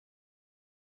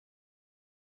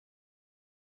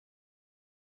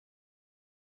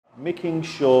making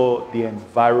sure the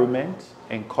environment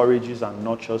encourages and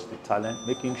nurtures the talent,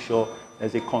 making sure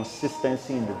there's a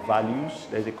consistency in the values,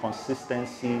 there's a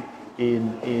consistency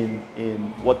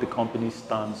in what the company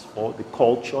stands for. The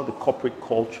culture, the corporate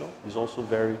culture is also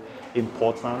very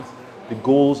important. The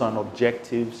goals and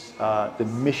objectives, the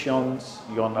missions,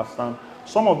 you understand.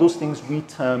 Some of those things we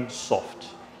term soft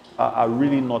are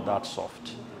really not that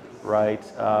soft, right?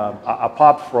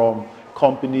 Apart from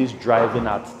companies driving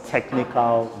at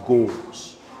technical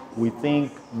goals, we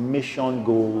think mission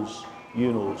goals,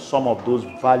 you know, some of those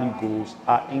value goals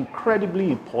are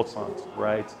incredibly important,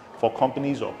 right, for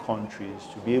companies or countries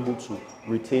to be able to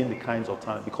retain the kinds of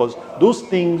talent, because those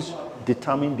things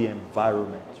determine the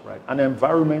environment, right? And the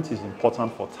environment is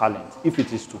important for talent if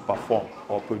it is to perform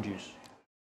or produce.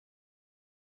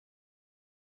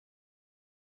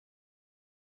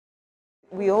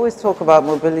 We always talk about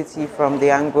mobility from the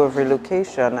angle of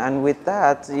relocation, and with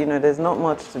that, you know, there's not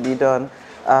much to be done.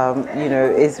 You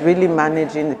know, it's really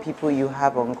managing the people you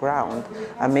have on ground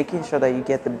and making sure that you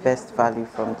get the best value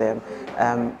from them,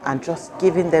 and just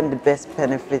giving them the best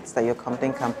benefits that your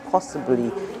company can possibly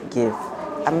give.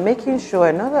 And making sure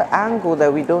another angle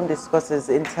that we don't discuss is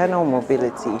internal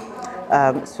mobility.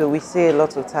 So we say a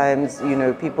lot of times, you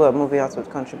know, people are moving out of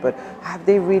the country, but have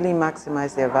they really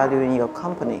maximized their value in your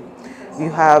company? You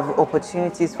have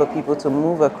opportunities for people to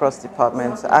move across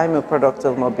departments. I'm a product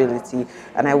of mobility,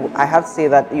 and I have to say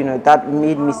that, you know, that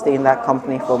made me stay in that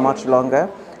company for much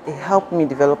longer. It helped me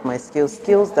develop my skills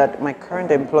that my current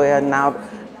employer now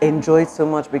enjoyed so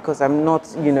much, because I'm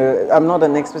not, you know, I'm not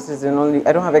an expertise in only,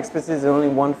 I don't have expertise in only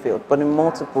one field, but in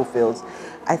multiple fields.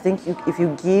 I think if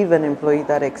you give an employee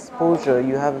that exposure,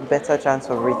 you have a better chance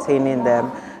of retaining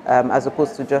them, as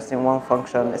opposed to just in one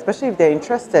function, especially if they're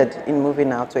interested in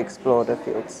moving out to explore the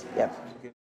fields. Yeah.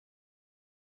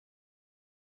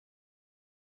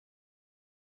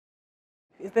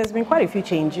 There's been quite a few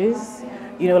changes.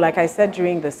 You know, like I said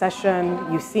during the session,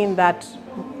 you've seen that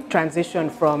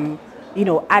transition from, you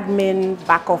know, admin,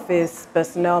 back office,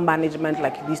 personnel management,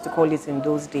 like you used to call it in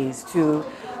those days, to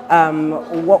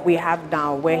what we have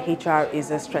now, where HR is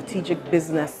a strategic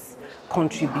business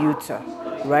contributor,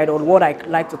 right? Or what I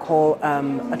like to call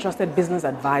a trusted business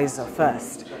advisor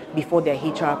first, before they're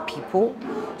HR people.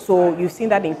 So you've seen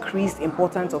that increased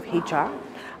importance of HR.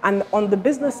 And on the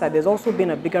business side, there's also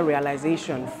been a bigger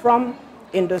realization from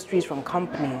industries, from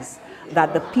companies,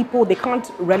 that the people, they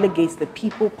can't relegate the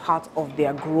people part of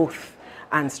their growth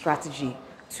and strategy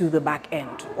to the back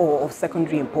end or of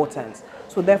secondary importance.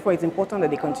 So therefore, it's important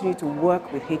that they continue to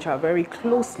work with HR very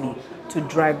closely to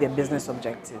drive their business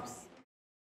objectives.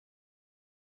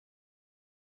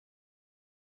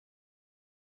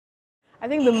 I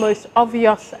think the most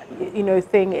obvious, you know,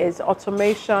 thing is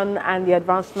automation and the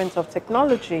advancement of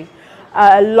technology.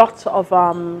 A lot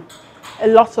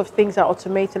of things are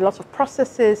automated. A lot of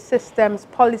processes, systems,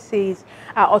 policies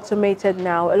are automated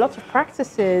now. A lot of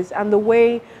practices and the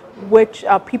way which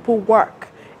people work,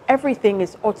 everything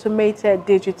is automated,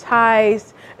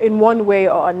 digitized in one way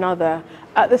or another.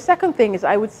 The second thing is,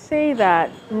 I would say that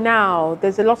now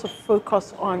there's a lot of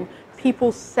focus on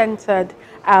people-centered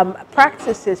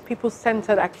practices,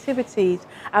 people-centered activities,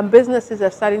 and businesses are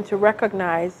starting to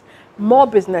recognize, more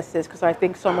businesses, because I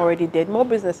think some already did, more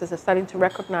businesses are starting to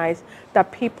recognize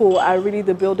that people are really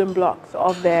the building blocks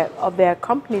of their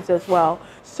companies as well.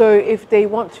 So if they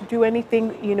want to do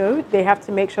anything, you know, they have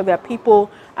to make sure that people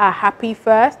are happy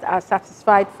first, are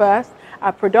satisfied first,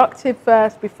 are productive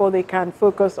first, before they can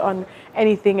focus on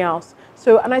anything else.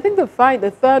 So, and I think the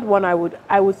third one I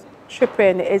would chip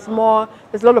in is more,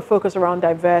 there's a lot of focus around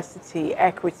diversity,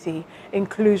 equity,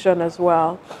 inclusion as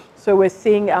well. So we're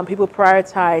seeing people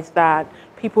prioritize that,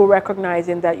 people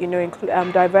recognizing that, you know,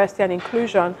 diversity and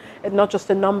inclusion is not just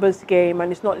a numbers game,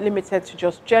 and it's not limited to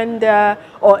just gender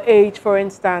or age, for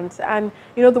instance. And,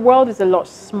 you know, the world is a lot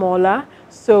smaller.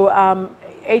 So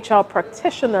HR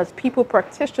practitioners, people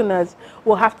practitioners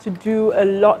will have to do a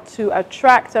lot to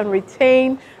attract and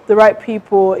retain the right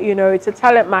people. You know, it's a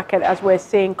talent market, as we're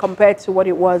seeing, compared to what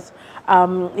it was,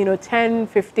 you know, 10,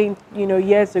 15, you know,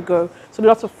 years ago. So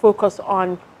lots of focus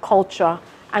on culture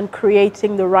and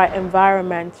creating the right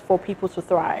environment for people to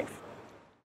thrive.